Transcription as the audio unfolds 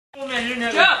Oh man, you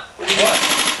never. Joe! What?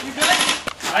 You good?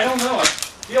 I don't know. I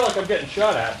feel like I'm getting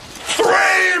shot at. 3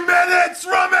 minutes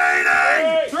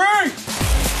remaining! 3!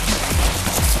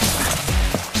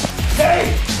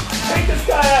 Hey! Take this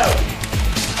guy out!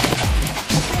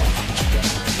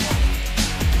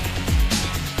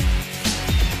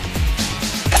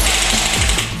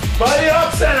 Buddy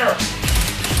up center!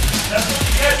 That's what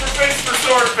you get for face for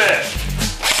swordfish!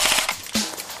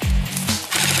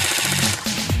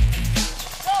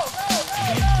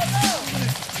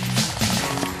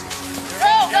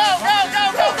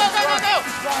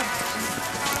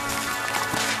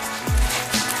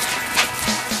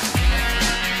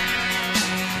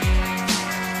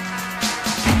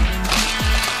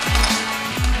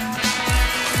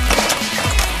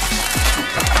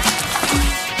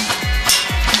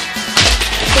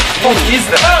 What is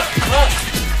that?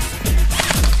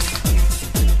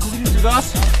 How can you do that?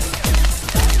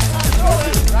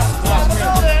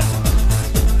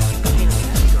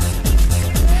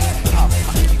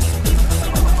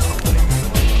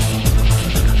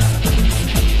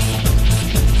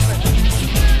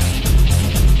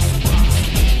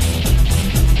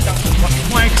 Watch your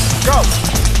flanks. Go!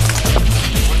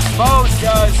 Exposed,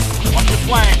 guys. Watch your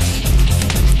flanks.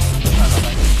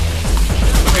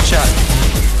 Great shot.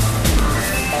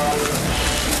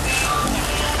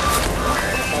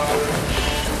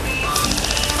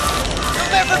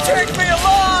 Never take me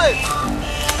alive!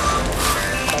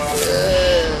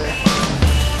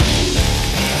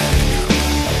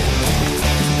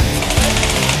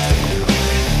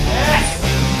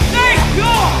 Thank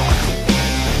God!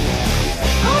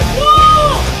 Woo!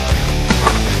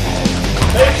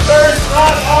 Make sure it's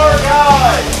not our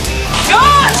guy!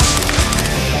 Josh!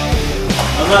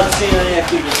 I'm not seeing any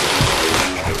activity.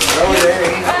 Over there.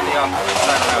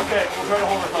 Okay, we'll try to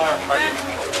hold our fire.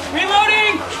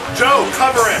 Reloading! Joe,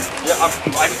 cover him! Yeah, I'm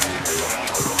 1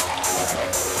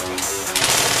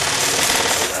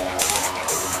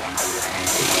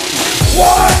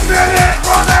 minute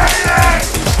remaining!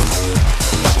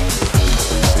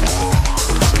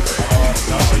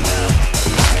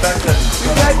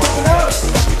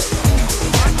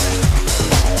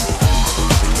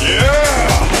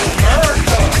 Yeah!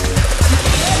 America!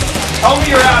 Tell me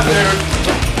you're out there.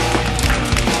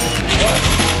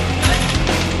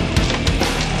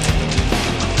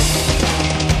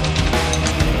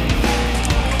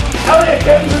 How do you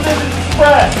get position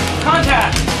spread?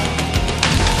 Contact!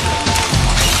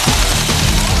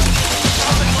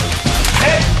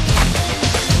 Hey!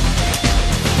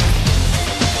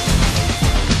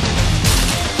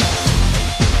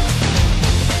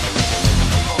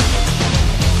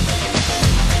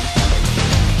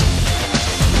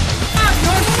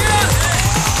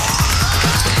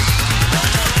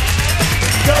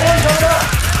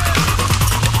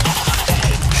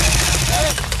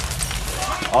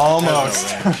 Almost.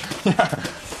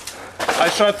 I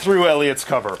shot through Elliot's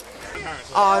cover.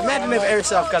 Oh, imagine if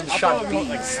airsoft got shot at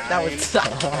bees. That would suck.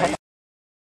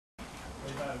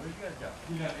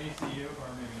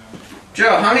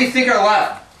 Joe, how many you think are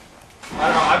left? I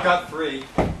don't know, I've got 3.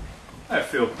 I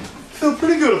feel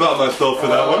pretty good about myself for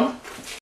that one.